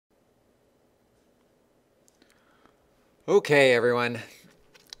Okay, everyone.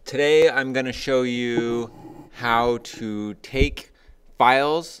 Today I'm going to show you how to take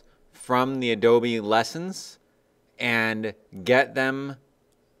files from the Adobe lessons and get them,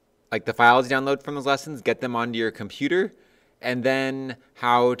 like the files you download from those lessons, get them onto your computer, and then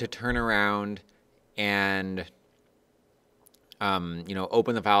how to turn around and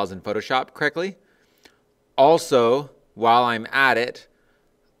open the files in Photoshop correctly. Also, while I'm at it,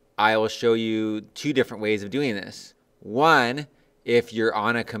 I will show you two different ways of doing this. One, if you're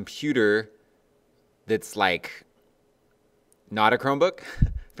on a computer that's like not a Chromebook,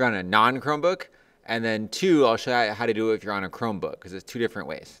 if you're on a non-Chromebook, and then two, I'll show you how to do it if you're on a Chromebook, because it's two different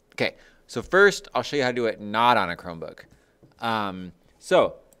ways. Okay, so first, I'll show you how to do it not on a Chromebook.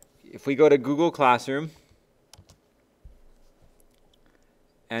 So if we go to Google Classroom,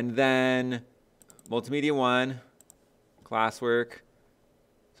 and then Multimedia 1, Classwork,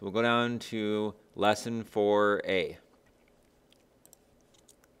 so we'll go down to Lesson 4A.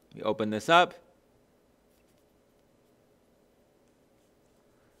 We open this up.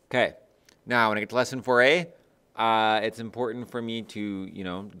 Okay, now when I get to Lesson 4A, it's important for me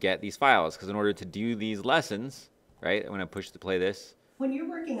to, get these files, because in order to do these lessons, right, when I push to play this, when you're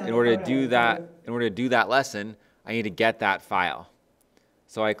working on in order to do that lesson, I need to get that file.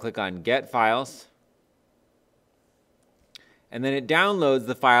 So I click on Get Files, and then it downloads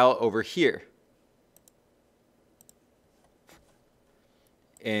the file over here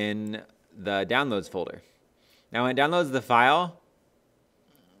in the Downloads folder. Now when it downloads the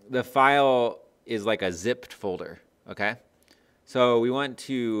file is like a zipped folder, okay? So we want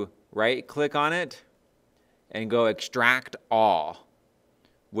to right-click on it and go Extract All,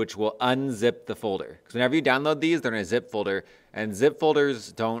 which will unzip the folder. Because whenever you download these, they're in a zip folder, and zip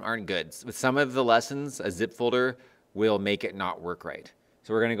folders aren't good. With some of the lessons, a zip folder will make it not work right.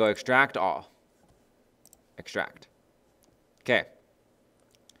 So we're going to go Extract All. Extract. Okay.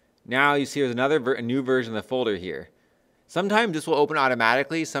 Now you see there's a new version of the folder here. Sometimes this will open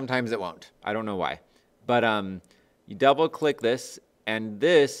automatically, sometimes it won't. I don't know why. But you double click this, and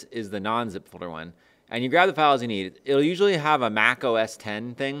this is the non-zip folder one. And you grab the files you need. It'll usually have a Mac OS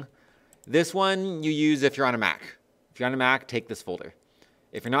X thing. This one you use if you're on a Mac. If you're on a Mac, take this folder.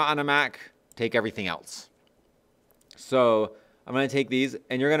 If you're not on a Mac, take everything else. So I'm going to take these,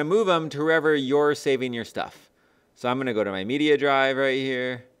 and you're going to move them to wherever you're saving your stuff. So I'm going to go to my media drive right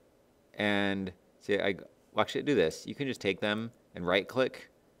here, and see, actually do this. You can just take them and right-click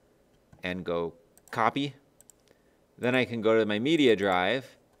and go Copy. Then I can go to my media drive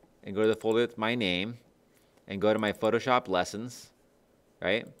and go to the folder with my name and go to my Photoshop lessons,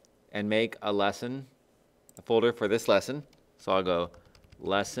 right? And make a folder for this lesson. So I'll go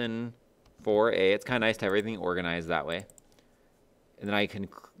Lesson 4A. It's kind of nice to have everything organized that way. And then I can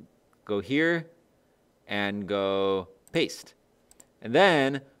go here and go Paste. And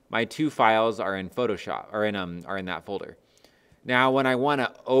then my two files are in Photoshop, are in that folder. Now when I want to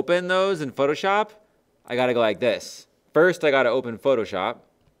open those in Photoshop, I got to go like this. First I got to open Photoshop.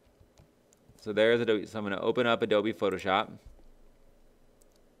 So there's Adobe. So I'm going to open up Adobe Photoshop.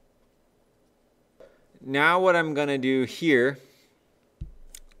 Now what I'm going to do here,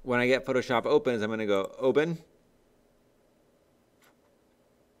 when I get Photoshop open, is I'm going to go Open.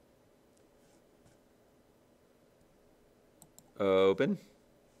 Open.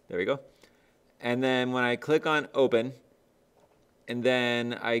 There we go. And then when I click on Open, and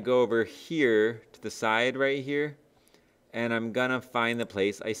then I go over here to the side right here, and I'm going to find the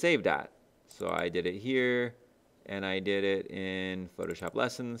place I saved at. So I did it here, and I did it in Photoshop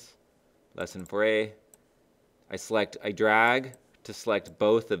Lessons, Lesson 4A. I drag to select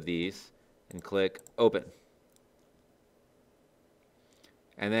both of these and click Open.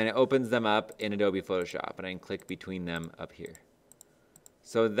 And then it opens them up in Adobe Photoshop, and I can click between them up here.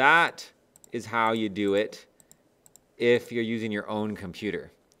 So that is how you do it if you're using your own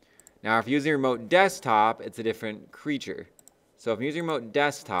computer. Now if you're using a remote desktop, it's a different creature. So if I'm using remote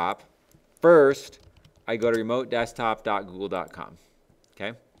desktop, first I go to remotedesktop.google.com,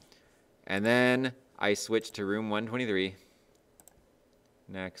 okay? And then I switch to room 123.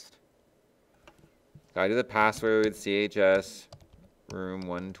 Next. Gotta do the password, CHS, room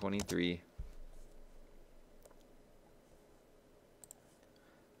 123.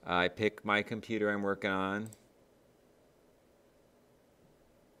 I pick my computer I'm working on.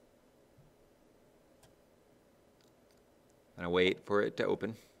 And I wait for it to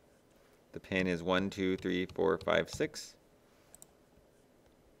open. The pin is 1, 2, 3, 4, 5, 6.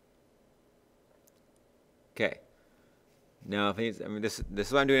 Okay. Now, this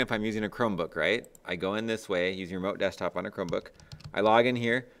is what I'm doing if I'm using a Chromebook, right? I go in this way, using remote desktop on a Chromebook. I log in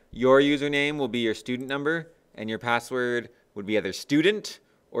here. Your username will be your student number, and your password would be either student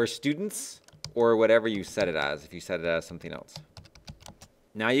or students or whatever you set it as, if you set it as something else.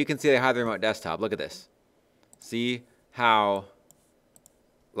 Now you can see I have the remote desktop. Look at this. See how,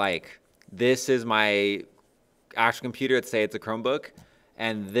 like, this is my actual computer. Let's say it's a Chromebook,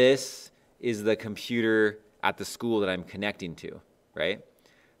 and this is the computer at the school that I'm connecting to, right?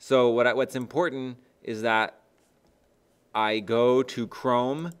 So what's important is that I go to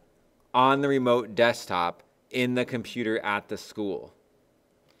Chrome on the remote desktop in the computer at the school.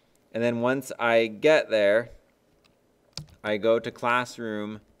 And then once I get there, I go to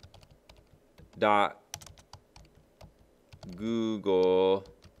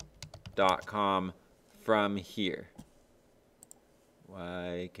classroom.google.com from here.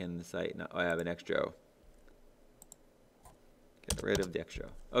 Why can the site not? Oh, I have an extra O. Get rid of the extra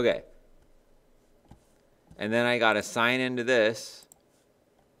O. Okay. And then I got to sign into this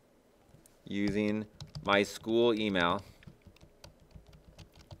using my school email.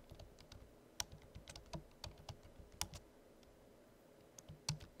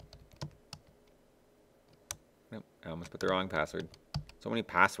 Nope, I almost put the wrong password. So many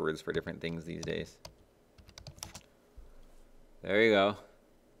passwords for different things these days. There you go.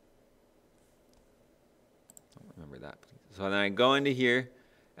 Don't remember that, please. So then I go into here,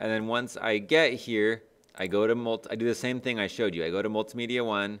 and then once I get here, I go to I do the same thing I showed you. I go to Multimedia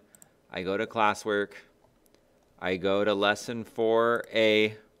 1, I go to Classwork, I go to Lesson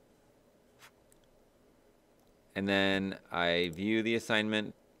 4A, and then I view the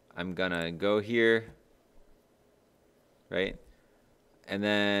assignment. I'm gonna go here, right? And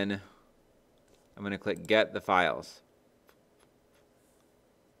then I'm gonna click Get the Files.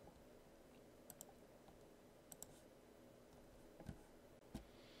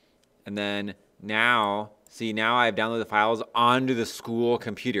 And then now, see, now I've downloaded the files onto the school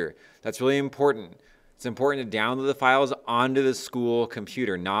computer. That's really important. It's important to download the files onto the school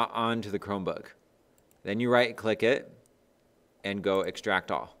computer, not onto the Chromebook. Then you right-click it and go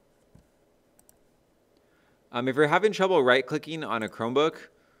Extract All. If you're having trouble right-clicking on a Chromebook,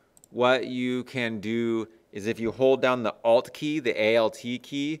 what you can do is if you hold down the Alt key, the ALT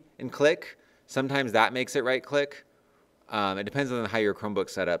key, and click, sometimes that makes it right-click. It depends on how your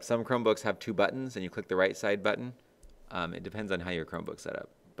Chromebook's set up. Some Chromebooks have 2 buttons, and you click the right side button. It depends on how your Chromebook's set up,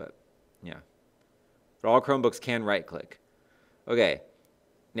 but yeah. But all Chromebooks can right-click. Okay,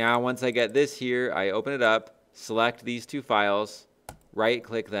 now once I get this here, I open it up, select these 2 files,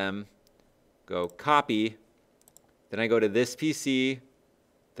 right-click them, go Copy, then I go to this PC,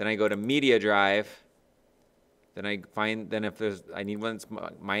 then I go to Media Drive, then I find, then if there's, I need one that's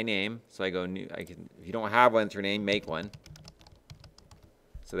my name, so I go new, if you don't have one that's your name, make one.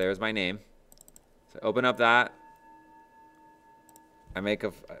 So there's my name. So I open up that. I'm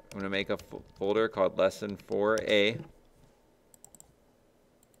gonna make a folder called Lesson 4A. And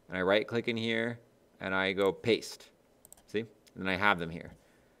I right click in here and I go paste. See? And then I have them here.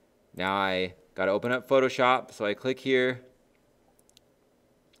 Now I gotta open up Photoshop, so I click here.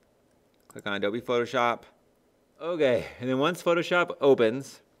 Click on Adobe Photoshop. Okay, and then once Photoshop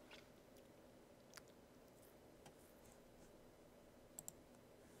opens,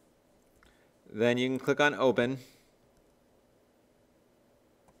 then you can click on Open.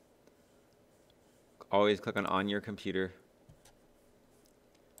 Always click on your computer.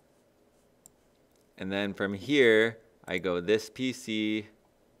 And then from here, I go this PC,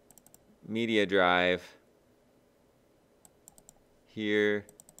 Media Drive, here,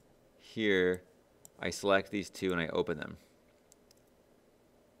 here. I select these 2 and I open them.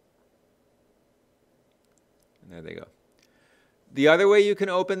 And there they go. The other way you can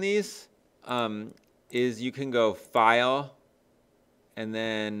open these is you can go File and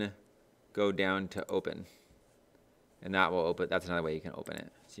then go down to Open. And that will open, that's another way you can open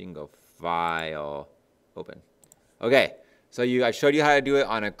it. So you can go File, Open. Okay, so I showed you how to do it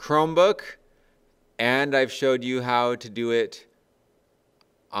on a Chromebook, and I've showed you how to do it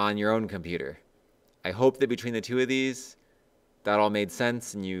on your own computer. I hope that between the 2 of these, that all made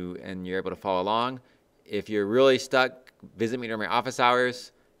sense and you're able to follow along. If you're really stuck, visit me during my office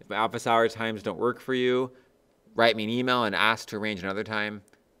hours. If my office hour times don't work for you, write me an email and ask to arrange another time,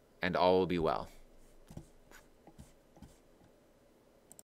 and all will be well.